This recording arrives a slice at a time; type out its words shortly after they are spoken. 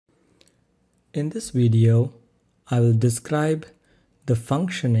In this video, I will describe the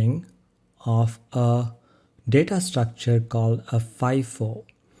functioning of a data structure called a FIFO.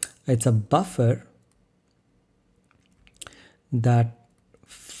 It's a buffer that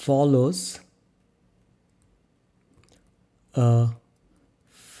follows a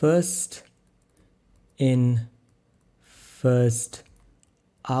first in, first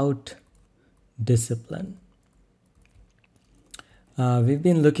out discipline. We've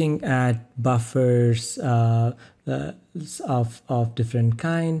been looking at buffers of different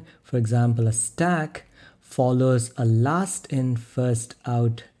kind. For example, a stack follows a last in, first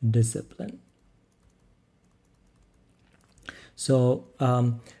out discipline. So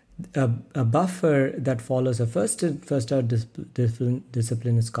a buffer that follows a first in, first out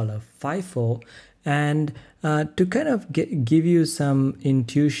discipline is called a FIFO. And to kind of give you some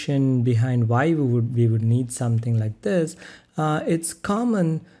intuition behind why we would need something like this, it's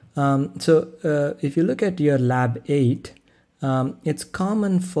common. If you look at your lab 8, it's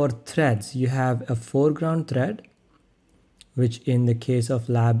common for threads. You have a foreground thread, which in the case of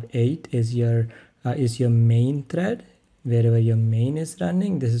lab 8 is your main thread. Wherever your main is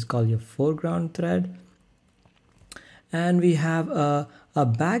running, this is called your foreground thread. And we have a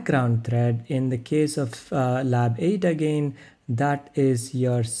background thread. In the case of lab 8 again, that is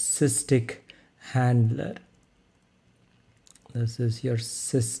your sysdig handler. This is your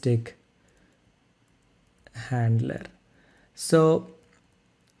sysdig handler. So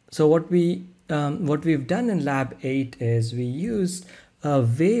what we've done in lab 8 is we used a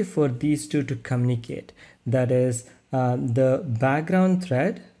way for these two to communicate. That is the background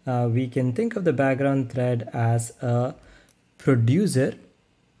thread. We can think of the background thread as a producer.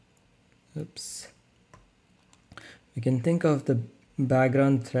 Oops. We can think of the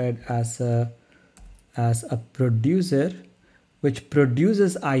background thread as a producer which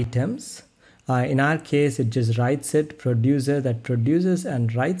produces items. In our case, it just writes it, producer that produces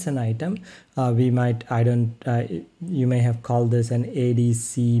and writes an item. You may have called this an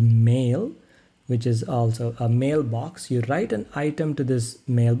ADC mail, which is also a mailbox. You write an item to this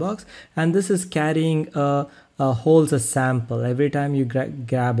mailbox, and this is carrying holds a sample. Every time you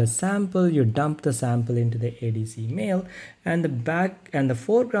grab a sample, you dump the sample into the ADC mail, and the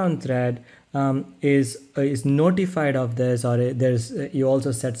foreground thread is notified of this, or you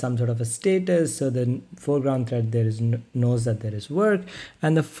also set some sort of a status, so the foreground thread knows that there is work,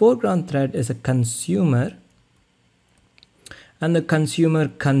 and the foreground thread is a consumer. And the consumer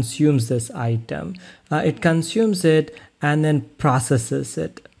consumes this item. It consumes it and then processes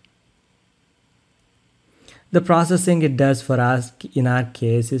it. The processing it does for us, in our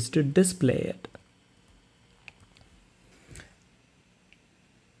case, is to display it.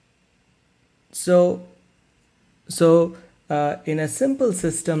 So in a simple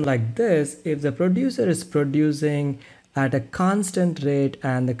system like this, if the producer is producing at a constant rate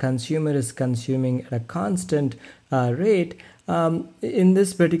and the consumer is consuming at a constant rate, in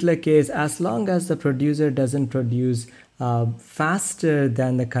this particular case, as long as the producer doesn't produce faster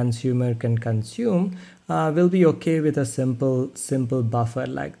than the consumer can consume, we'll be okay with a simple buffer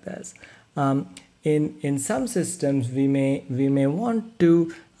like this. In some systems, we may want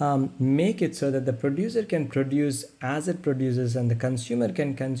to make it so that the producer can produce as it produces and the consumer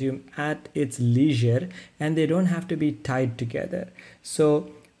can consume at its leisure, and they don't have to be tied together.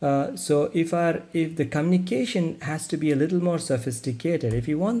 So if the communication has to be a little more sophisticated, if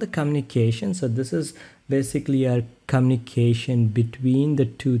you want the communication, so this is basically our communication between the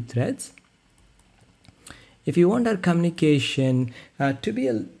two threads. If you want our communication to be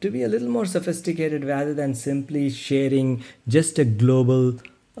a little more sophisticated, rather than simply sharing just a global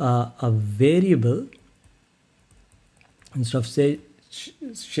a variable, instead of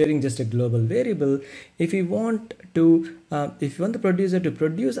sharing just a global variable, if you want the producer to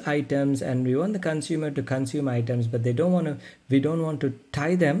produce items and we want the consumer to consume items, but we don't want to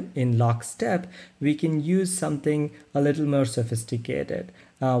tie them in lockstep, we can use something a little more sophisticated.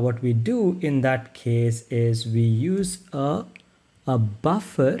 What we do in that case is we use a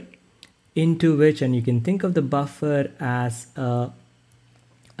buffer into which, and you can think of the buffer as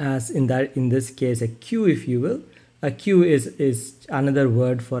in this case a queue, if you will. A queue is another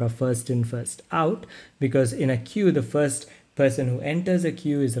word for a first in, first out, because in a queue, the first person who enters a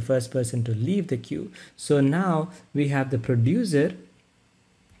queue is the first person to leave the queue. So now we have the producer,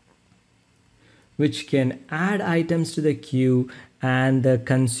 which can add items to the queue, and the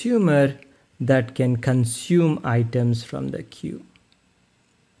consumer that can consume items from the queue.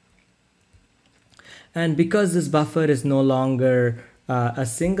 And because this buffer is no longer a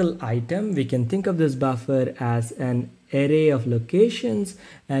single item, we can think of this buffer as an array of locations,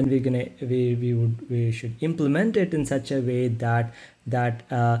 and we should implement it in such a way that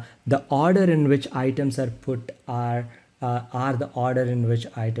the order in which items are put are the order in which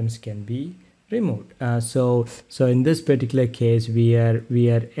items can be removed. So in this particular case, we are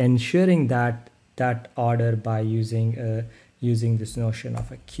ensuring that order by using this notion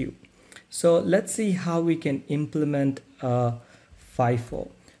of a queue. So let's see how we can implement FIFO.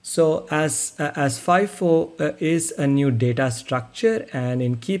 So as FIFO is a new data structure, and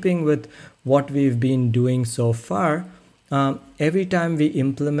in keeping with what we've been doing so far, every time we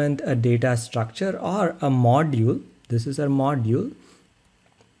implement a data structure or a module, this is our module,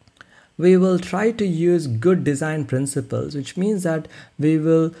 we will try to use good design principles, which means that we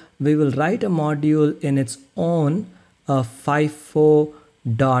will write a module in its own FIFO.c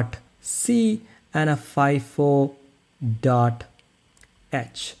and a FIFO.h.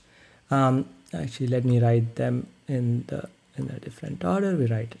 Actually, let me write them in a different order. We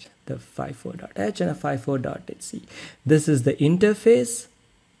write it, the FIFO.h and a FIFO.c. This is the interface,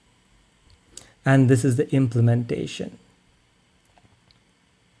 and this is the implementation.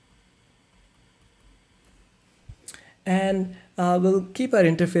 And we'll keep our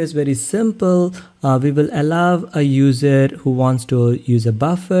interface very simple. We will allow a user who wants to use a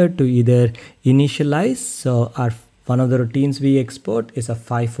buffer to either initialize. So one of the routines we export is a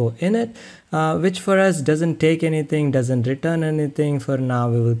FIFO init, which for us doesn't take anything, doesn't return anything. For now,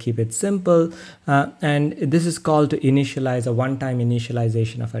 we will keep it simple. And this is called to initialize, a one-time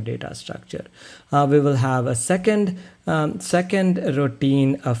initialization of a data structure. We will have a second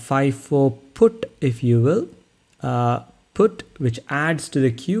routine, a FIFO put, if you will. Put, which adds to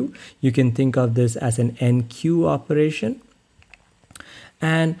the queue. You can think of this as an enqueue operation.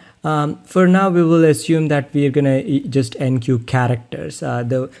 And for now, we will assume that we are going to just enqueue characters.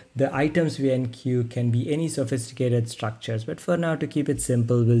 The items we enqueue can be any sophisticated structures, but for now, to keep it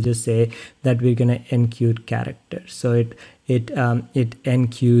simple, we'll just say that we're going to enqueue characters. So it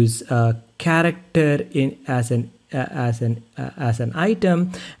enqueues a character as an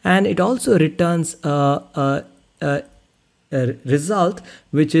item, and it also returns a result,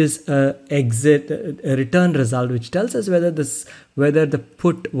 which is a return result, which tells us whether the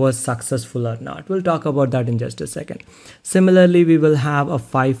put was successful or not. We'll talk about that in just a second. Similarly, we will have a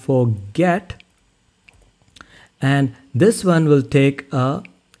FIFO get, and this one will take a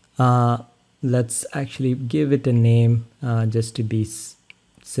let's actually give it a name just to be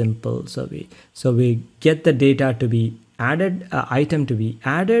simple. So we get the data to be added, item to be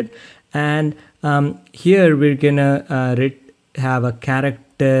added, and here we're gonna have a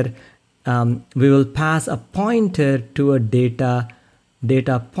character. We will pass a pointer to a data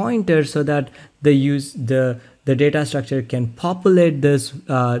pointer, so that the data structure can populate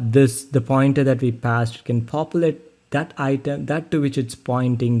the pointer that we passed can populate that item, that to which it's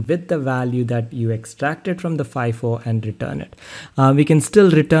pointing, with the value that you extracted from the FIFO, and return it. We can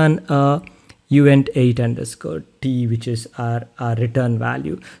still return a uint8_t, which is our return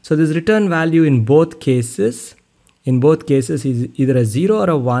value. So this return value in both cases is either a 0 or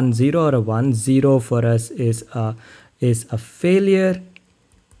a 1. 0 or a 1. 0 for us is a failure,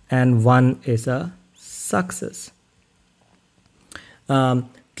 and 1 is a success.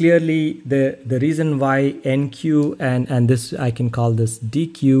 Clearly, the reason why enqueue and this, I can call this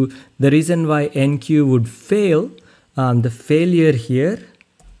dequeue, the reason why enqueue would fail, the failure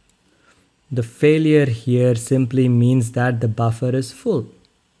here simply means that the buffer is full,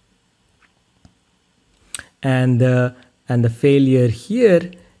 and the failure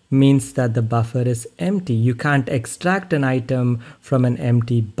here means that the buffer is empty. You can't extract an item from an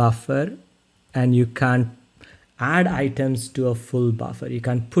empty buffer, and you can't add items to a full buffer. You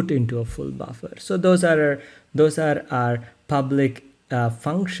can't put into a full buffer. So those are our public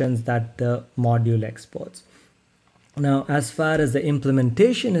functions that the module exports. Now, as far as the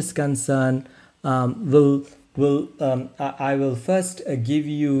implementation is concerned, I will first give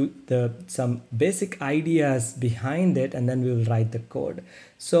you some basic ideas behind it, and then we will write the code.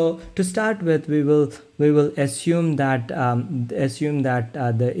 So to start with, we will assume that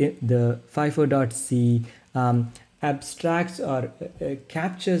the FIFO.c abstracts or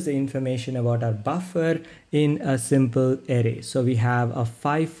captures the information about our buffer in a simple array. So we have a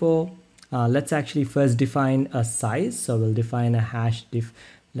FIFO. Let's actually first define a size. So we'll define a hash diff.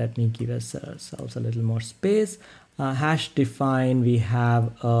 Let me give ourselves a little more space. Hash define, we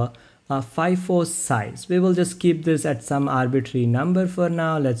have a FIFO size. We will just keep this at some arbitrary number for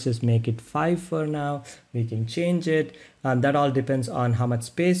now. Let's just make it 5 for now. We can change it. That all depends on how much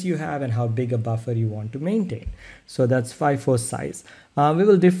space you have and how big a buffer you want to maintain. So that's FIFO size. We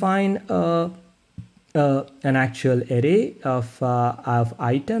will define a an actual array of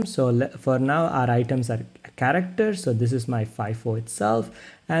items. So for now our items are characters, so this is my FIFO itself,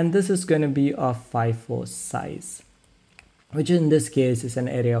 and this is going to be of FIFO size, which in this case is an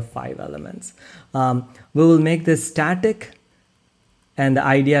array of 5 elements. We will make this static, and the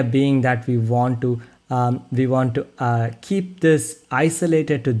idea being that we want to keep this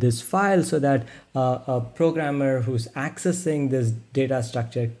isolated to this file, so that a programmer who's accessing this data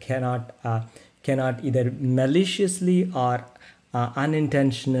structure cannot either maliciously or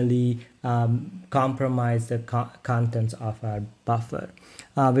unintentionally compromise the contents of our buffer.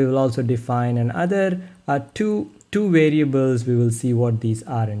 We will also define another two variables. We will see what these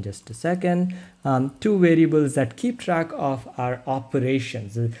are in just a second. Two variables that keep track of our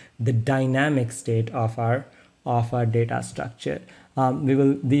operations, the dynamic state of our data structure.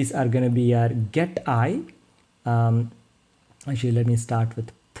 These are going to be our get I. Actually, let me start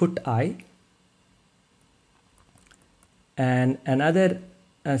with put I, and another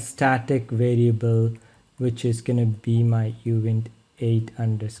static variable which is going to be my uint 8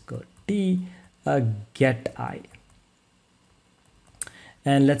 underscore t, get I.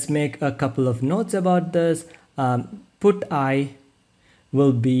 And let's make a couple of notes about this. Put I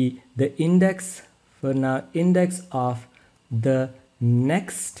will be the index, for now, index of the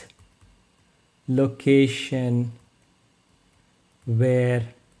next location where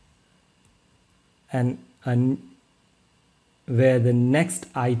where the next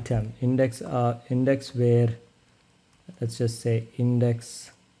item, index where, let's just say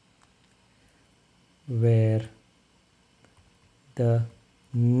index where the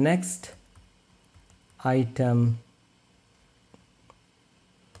next item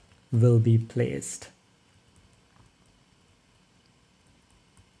will be placed.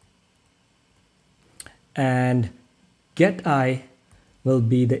 And get I will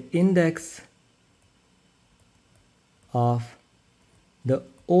be the index of the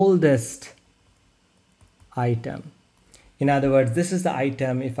oldest item. In other words, this is the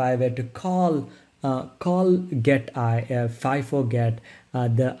item. If I were to call get I, FIFO get,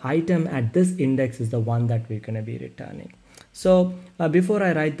 the item at this index is the one that we're going to be returning. So before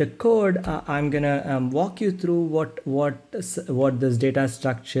I write the code, I'm gonna walk you through what this data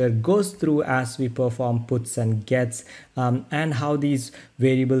structure goes through as we perform puts and gets, and how these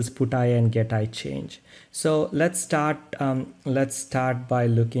variables put I and get I change. So let's start by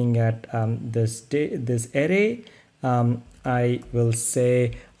looking at this array. I will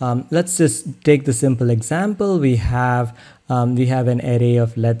say, let's just take the simple example. We have an array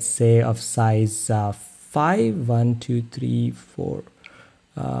of, let's say, of size 5, 1, 2, 3, 4.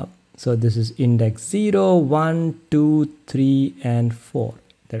 So this is index 0, 1, 2, 3, and 4.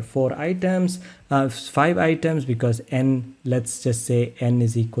 There are 4 items, 5 items, because n, let's just say n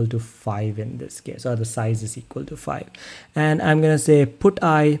is equal to 5 in this case, or the size is equal to 5. And I'm going to say put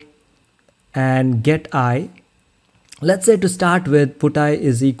I and get I. Let's say to start with, put I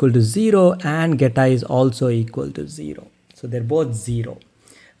is equal to 0 and get I is also equal to 0. So they're both 0.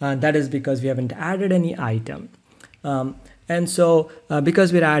 That is because we haven't added any item. And so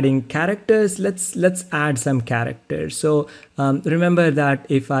because we're adding characters, let's add some characters. So remember that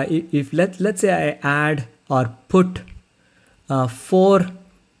let's say I add or put 4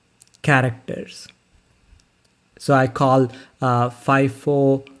 characters. So I call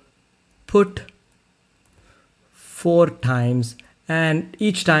FIFO put 4 times, and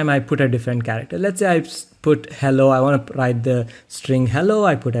each time I put a different character. Let's say I put hello, I want to write the string hello,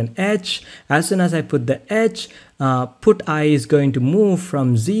 I put an H. As soon as I put the H, put I is going to move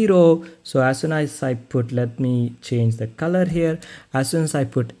from 0. So as soon as I put, let me change the color here. As soon as I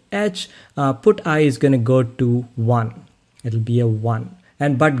put H, put I is going to go to 1. It'll be a 1.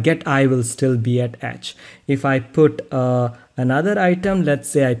 But get I will still be at H. If I put another item, let's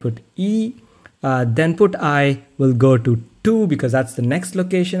say I put E, then put I will go to 2, because that's the next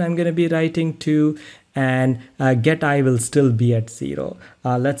location I'm going to be writing to, and get I will still be at 0.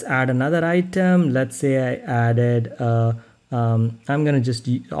 Let's add another item. Let's say I added, I'm going to just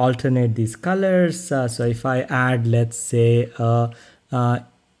alternate these colors. So if I add, let's say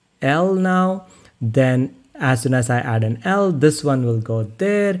L now, then as soon as I add an L, this one will go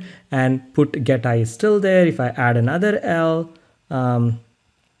there, and put get I is still there. If I add another L,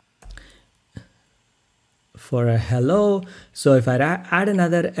 for a hello, so if I add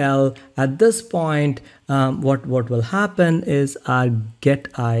another L at this point, what will happen is our get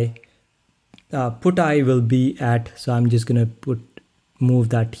I, put I will be at, so I'm just going to move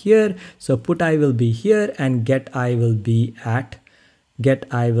that here. So put I will be here, and get I will be at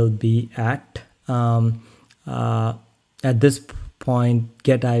this point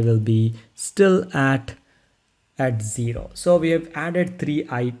get I will be still at 0. So we have added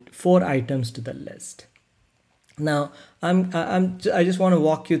 4 items to the list. Now I just want to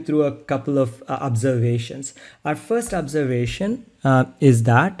walk you through a couple of observations. Our first observation is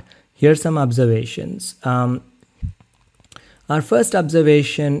that here's some observations. Our first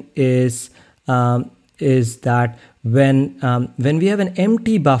observation is that when we have an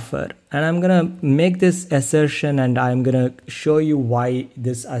empty buffer, and I'm gonna make this assertion and I'm gonna show you why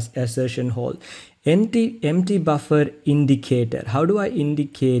this assertion holds. Empty buffer indicator. How do I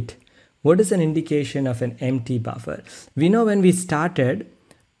indicate? What is an indication of an empty buffer? We know when we started,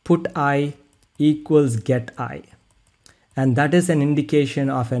 put I equals get I. And that is an indication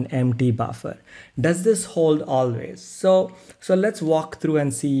of an empty buffer. Does this hold always? So let's walk through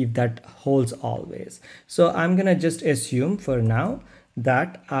and see if that holds always. So I'm gonna just assume for now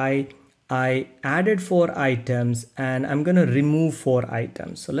that I added 4 items and I'm gonna remove 4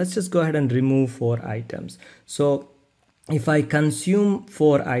 items. So let's just go ahead and remove 4 items. So if I consume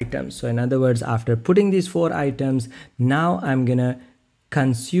 4 items, so in other words, after putting these 4 items, now I'm gonna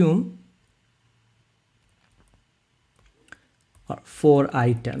consume 4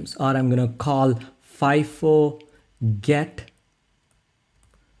 items, or I'm gonna call FIFO get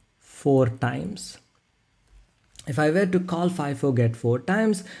 4 times. If I were to call FIFO get 4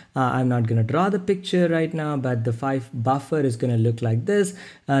 times, I'm not going to draw the picture right now, but the buffer is going to look like this.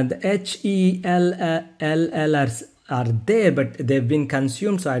 The HELL are there, but they've been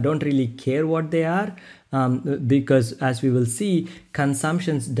consumed, so I don't really care what they are, because as we will see,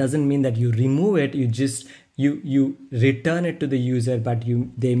 consumptions doesn't mean that you remove it, you return it to the user, but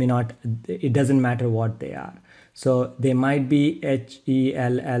they may not, it doesn't matter what they are. So they might be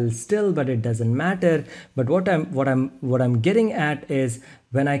HELL still, but it doesn't matter. But what I'm getting at is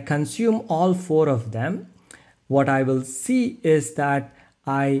when I consume all 4 of them, what I will see is that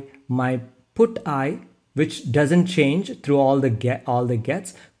my put I, which doesn't change through all the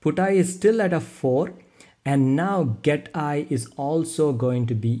gets, put I is still at a 4, and now get I is also going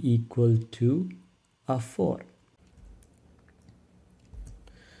to be equal to a 4.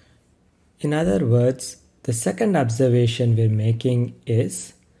 In other words, the second observation we're making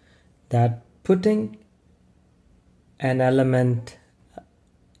is that putting an element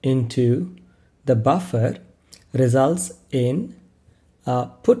into the buffer results in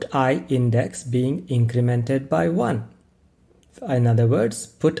put I index being incremented by 1. In other words,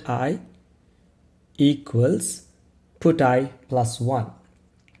 put I equals put I plus 1.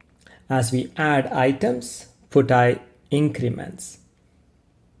 As we add items, put I increments.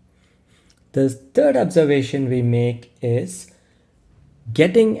 The third observation we make is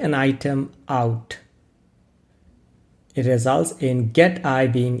getting an item out. It results in get I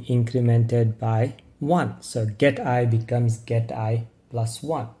being incremented by 1. So get I becomes get I plus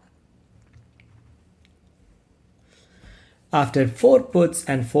 1. After 4 puts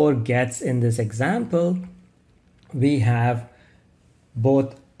and 4 gets in this example, we have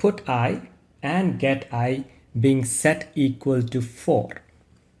both put I and get I being set equal to 4.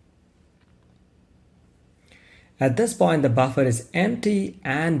 At this point, the buffer is empty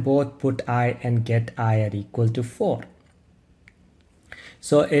and both put I and get I are equal to 4.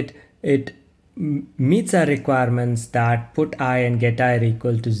 So it meets our requirements that put I and get I are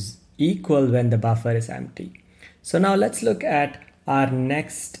equal when the buffer is empty. So now let's look at our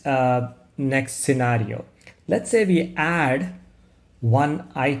next scenario. Let's say we add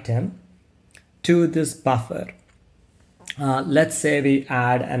 1 item to this buffer. Let's say we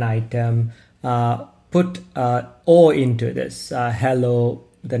add an item, put O into this, hello,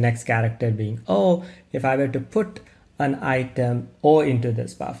 the next character being O. If I were to put an item O into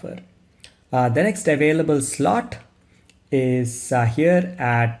this buffer, the next available slot is here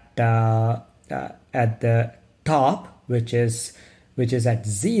at the top, which is at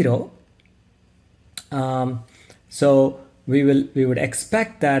 0. So we would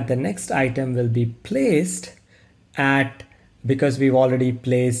expect that the next item will be placed at, because we've already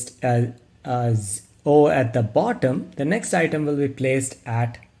placed O at the bottom, the next item will be placed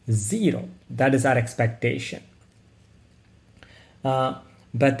at 0. That is our expectation.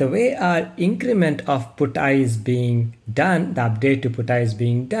 But the way our increment of put I is being done, the update to put I is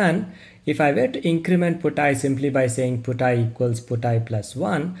being done, if I were to increment put I simply by saying put I equals put I plus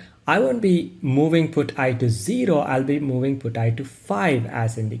 1, I won't be moving put I to 0, I'll be moving put I to 5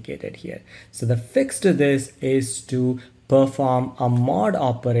 as indicated here. So the fix to this is to perform a mod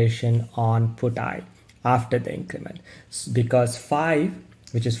operation on put I after the increment, because 5,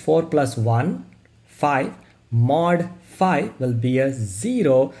 which is 4 plus 1, 5, mod 5 will be a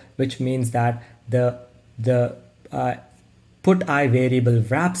 0, which means that the put I variable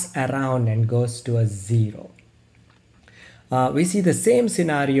wraps around and goes to a 0. We see the same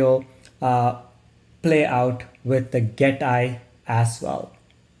scenario play out with the get I as well.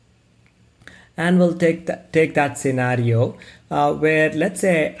 And we'll take that scenario where, let's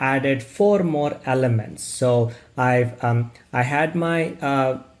say, I added 4 more elements. So I had my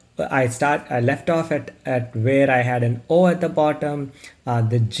I left off at where I had an O at the bottom.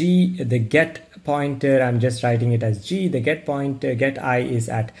 The get pointer, I'm just writing it as G. The get pointer, get I, is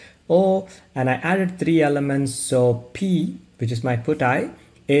at O, and I added 3 elements. So P, which is my put I,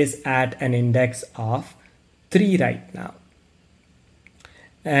 is at an index of 3 right now.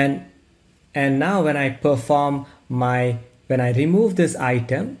 And now when I perform when I remove this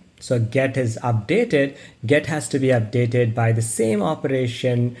item, so get is updated, get has to be updated by the same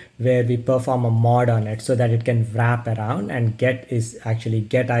operation where we perform a mod on it so that it can wrap around, and get is actually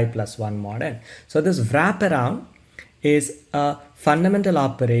get I plus 1 mod n. So this wrap around is a fundamental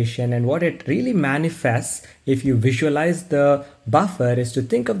operation, and what it really manifests, if you visualize the buffer, is to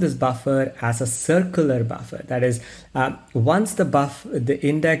think of this buffer as a circular buffer. That is, once the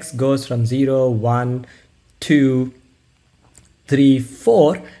index goes from 0, 1, 2, 3,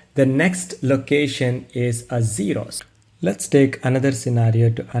 4, the next location is a 0. Let's take another scenario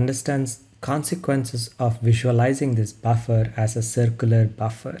to understand consequences of visualizing this buffer as a circular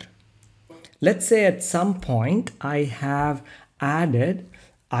buffer. Let's say at some point I have added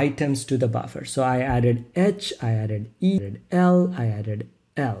items to the buffer. So I added H, I added E, I added L, I added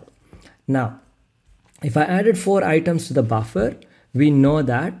L. Now, if I added 4 items to the buffer, we know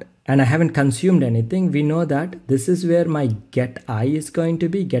that, and I haven't consumed anything, we know that this is where my get I is going to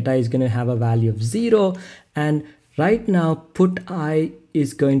be. Get I is going to have a value of 0, and right now put I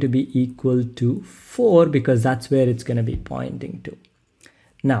is going to be equal to 4 because that's where it's going to be pointing to.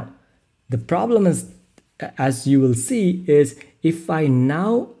 Now, the problem is, as you will see, is if I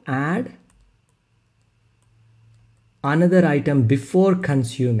now add another item before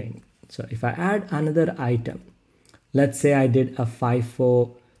consuming. So if I add another item, let's say I did a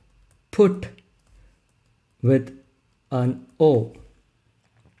FIFO put with an O,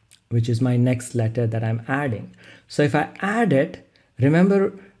 which is my next letter that I'm adding. So if I add it,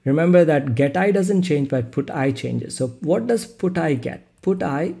 remember that get I doesn't change, but put I changes. So what does put I get? Put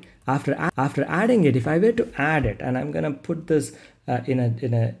I, after adding it, if I were to add it, and I'm gonna put this in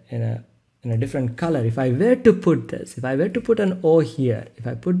a different color. If I were to put this, if I were to put an O here, if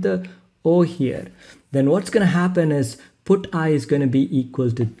I put the O here, then what's gonna happen is put I is gonna be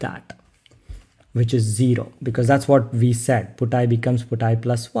equal to that, which is 0, because that's what we said. Put I becomes put I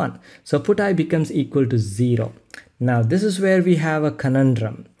plus 1. So put I becomes equal to 0. Now this is where we have a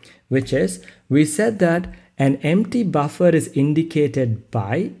conundrum, which is, we said that an empty buffer is indicated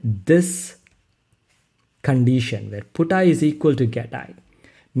by this condition where put I is equal to get I.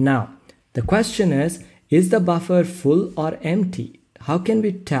 Now the question is the buffer full or empty? How can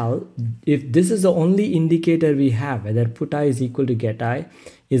we tell if this is the only indicator we have, whether put I is equal to get I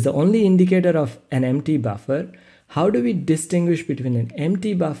is the only indicator of an empty buffer? How do we distinguish between an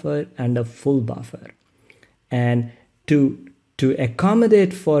empty buffer and a full buffer? And to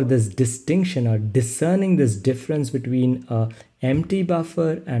accommodate for this distinction, or discerning this difference between a empty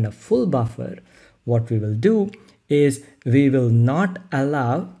buffer and a full buffer, what we will do is we will not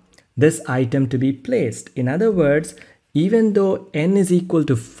allow this item to be placed. In other words, even though n is equal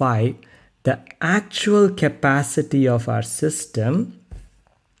to 5, the actual capacity of our system,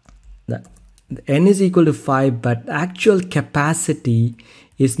 the n is equal to 5, but actual capacity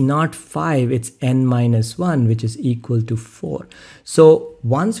is not 5, it's n minus 1, which is equal to 4. So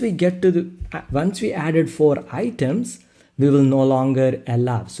once we added 4 items, we will no longer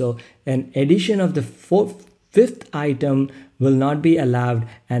allow. So an addition of the 5th item will not be allowed,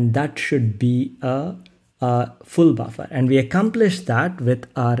 and that should be a full buffer. And we accomplish that with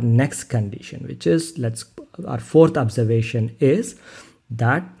our next condition, which is, our 4th observation is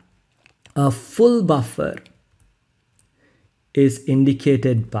that a full buffer is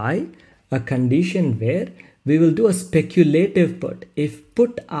indicated by a condition where we will do a speculative put. If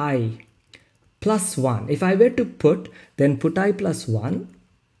put I plus 1, if I were to put, then put I plus 1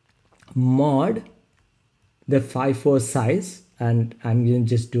 mod the FIFO size, and I'm going to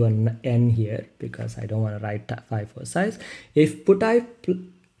just do an n here because I don't want to write FIFO size. If put I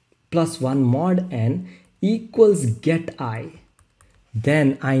plus 1 mod n equals get I,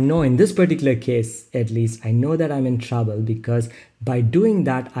 then I know, in this particular case at least, I know that I'm in trouble, because by doing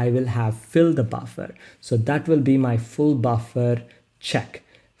that I will have filled the buffer. So that will be my full buffer check.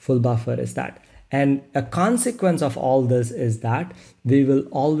 Full buffer is that. And a consequence of all this is that we will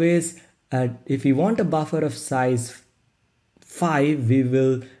always, if we want a buffer of size 5, we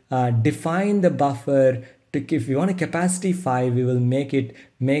will define the buffer to, if we want a capacity 5, we will make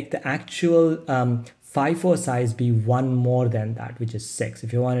the actual FIFO size be 1 more than that, which is 6.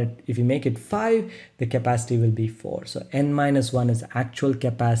 If you make it 5, the capacity will be 4. So n minus 1 is actual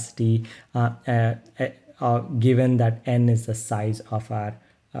capacity given that n is the size of our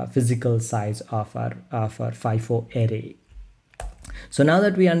physical size of our FIFO array. So now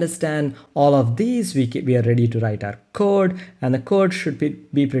that we understand all of these, we are ready to write our code, and the code should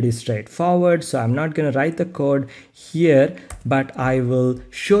be pretty straightforward. So I'm not going to write the code here, but I will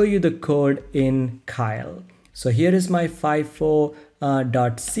show you the code in Kyle. So here is my FIFO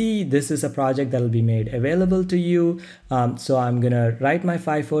 .c. This is a project that will be made available to you. So I'm gonna write my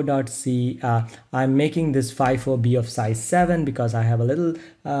FIFO.c. I'm making this FIFO be of size 7 because I have a little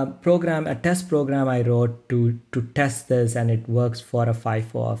a test program I wrote to test this, and it works for a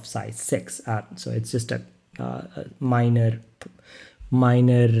FIFO of size 6. So it's just a minor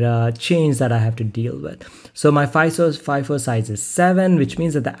change that I have to deal with. So my FIFO size is 7, which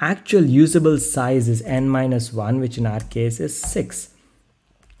means that the actual usable size is n minus 1, which in our case is 6.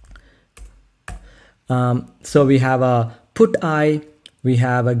 So we have a put I, we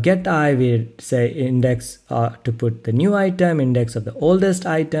have a get I, we say index to put the new item, index of the oldest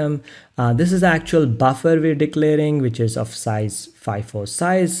item. This is the actual buffer we're declaring, which is of size FIFO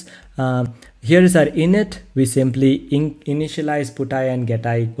size. Here is our init. We simply initialize put I and get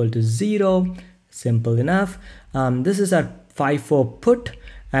I equal to 0. Simple enough. This is our FIFO put.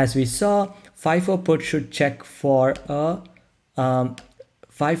 As we saw, FIFO put should check for a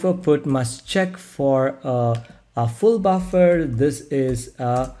FIFO put must check for a full buffer. This is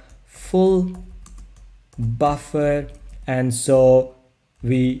a full buffer, and so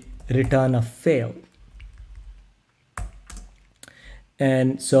we return a fail.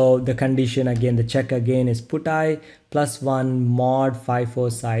 And so the condition again, the check again is put I plus 1 mod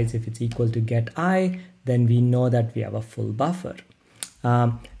FIFO size. If it's equal to get I, then we know that we have a full buffer.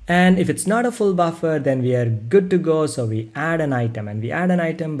 And if it's not a full buffer, then we are good to go. So we add an item, and we add an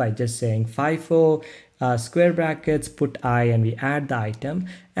item by just saying FIFO square brackets put I, and we add the item.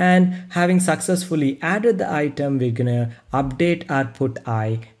 And having successfully added the item, we're gonna update our put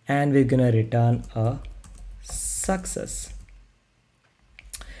I, and we're gonna return a success.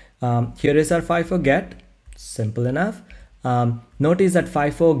 Here is our FIFO get. Simple enough. Notice that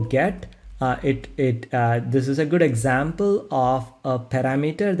FIFO get, this is a good example of a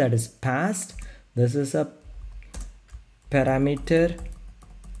parameter that is passed. This is a parameter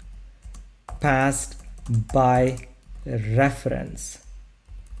passed by reference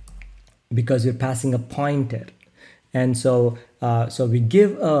because we're passing a pointer. And so we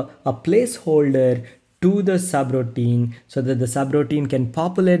give a placeholder to the subroutine so that the subroutine can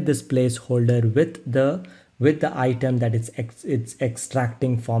populate this placeholder with the item that it's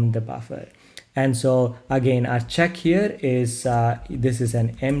extracting from the buffer. And so again, our check here is this is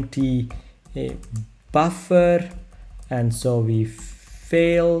an empty buffer, and so we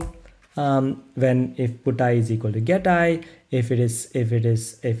fail when if put I is equal to get I. If it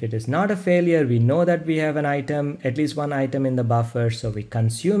is not a failure, we know that we have an item, at least one item in the buffer, so we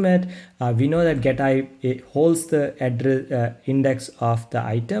consume it. We know that get I, it holds the address index of the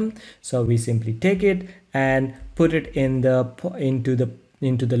item, so we simply take it and put it in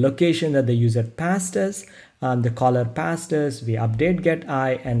into the location that the user passed us, the caller passed us. We update get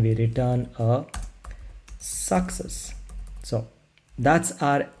I, and we return a success. So that's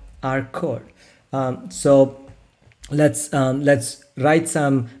our code. So let's write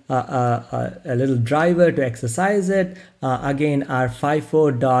some a little driver to exercise it. Again, our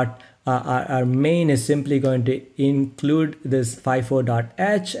FIFO dot our main is simply going to include this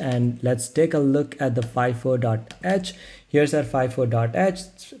FIFO.h, and let's take a look at the FIFO.h. Here's our FIFO.h.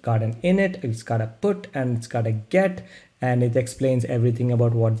 It's got an init, it's got a put, and it's got a get, and it explains everything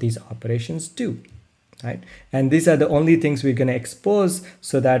about what these operations do. Right? And these are the only things we're going to expose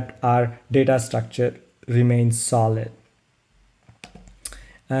so that our data structure remains solid.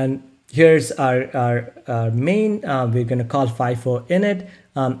 And here's our main. We're going to call FIFO init.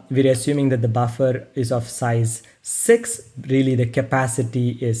 We're assuming that the buffer is of size 6. Really, the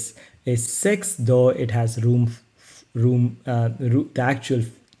capacity is 6, though it has the actual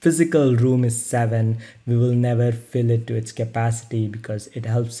physical room is 7. We will never fill it to its capacity because it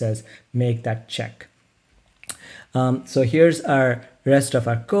helps us make that check. So here's our rest of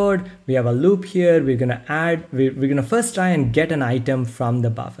our code. We have a loop here. We're going to add, we're going to first try and get an item from the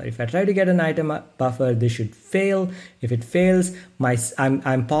buffer. If I try to get an item buffer, this should fail. If it fails,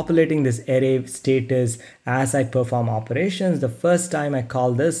 I'm populating this array status as I perform operations. The first time I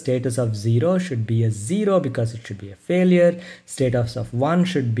call this, status of 0 should be a 0 because it should be a failure. Status of 1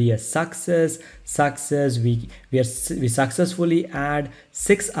 should be a success. Success, we successfully add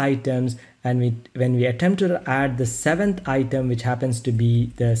 6 items, and when we attempt to add the 7th item, which happens to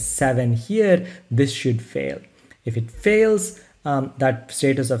be the 7 here, this should fail. If it fails, that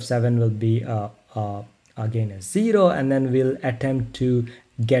status of 7 will be again a 0, and then we'll attempt to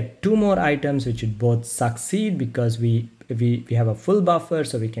get 2 more items which would both succeed because we have a full buffer,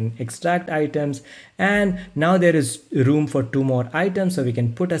 so we can extract items, and now there is room for 2 more items, so we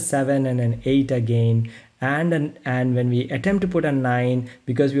can put a 7 and an 8 again. And when we attempt to put a 9,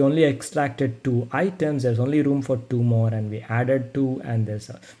 because we only extracted 2 items, there's only room for 2 more, and we added 2, and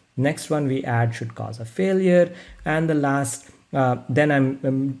this next one we add should cause a failure. And the last, then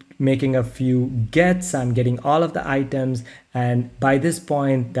I'm making a few gets. I'm getting all of the items, and by this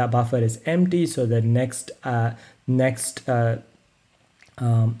point the buffer is empty, so the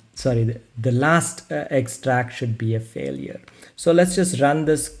the last extract should be a failure. So let's just run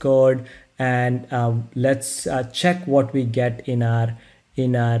this code, and let's check what we get in our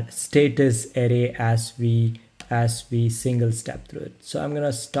status array as we single step through it. So I'm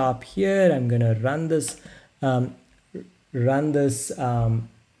gonna stop here. I'm gonna run this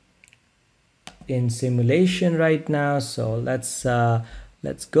in simulation right now. So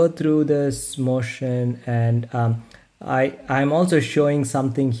let's go through this motion, and I'm also showing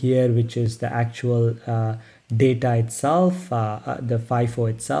something here, which is the actual data itself, the FIFO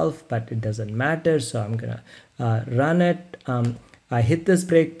itself, but it doesn't matter. So I'm gonna run it. I hit this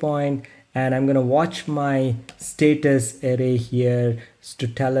breakpoint, and I'm gonna watch my status array here to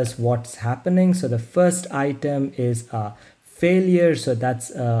tell us what's happening. So the first item is a failure, so that's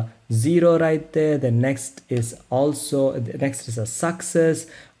a 0 right there. The next is a success.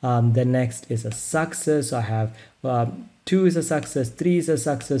 The next is a success. So I have 2 is a success, 3 is a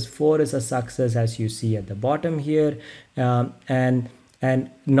success, 4 is a success, as you see at the bottom here. And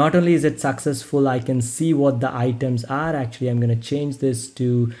not only is it successful, I can see what the items are. Actually, I'm going to change this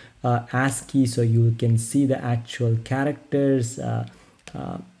to ASCII so you can see the actual characters.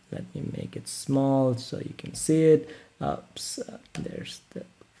 Let me make it small so you can see it. There's the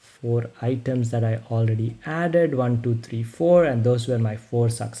 4 items that I already added, 1, 2, 3, 4, and those were my 4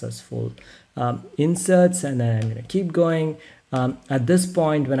 successful inserts. And then I'm going to keep going. At this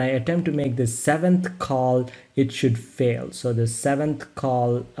point, when I attempt to make the 7th call, it should fail. So the 7th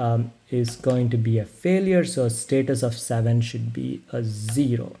call is going to be a failure. So status of 7 should be a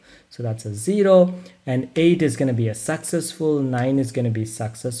 0. So that's a 0, and 8 is going to be a successful, 9 is going to be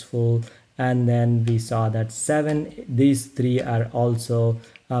successful, and then we saw that 7, these 3 are also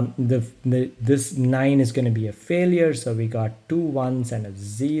this 9 is going to be a failure. So we got 2 1s and a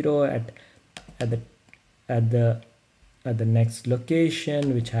 0 at the next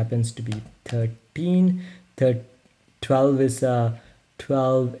location, which happens to be 13. 12 is a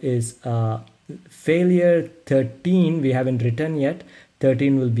failure. 13 we haven't written yet.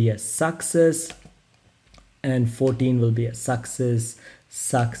 13 will be a success, and 14 will be a success,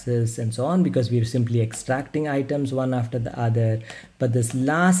 and so on, because we're simply extracting items one after the other. But this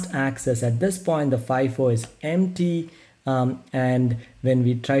last access, at this point the FIFO is empty, and when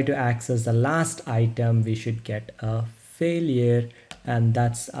we try to access the last item, we should get a failure, and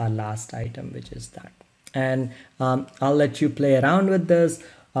that's our last item, which is that. And I'll let you play around with this.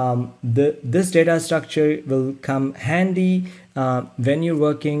 This data structure will come handy when you're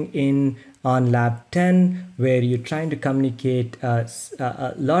working on lab 10, where you're trying to communicate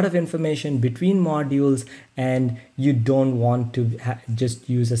a lot of information between modules, and you don't want to just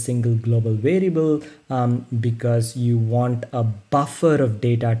use a single global variable because you want a buffer of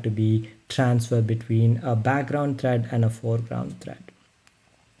data to be transferred between a background thread and a foreground thread.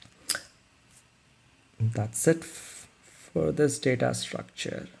 That's it for this data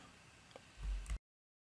structure.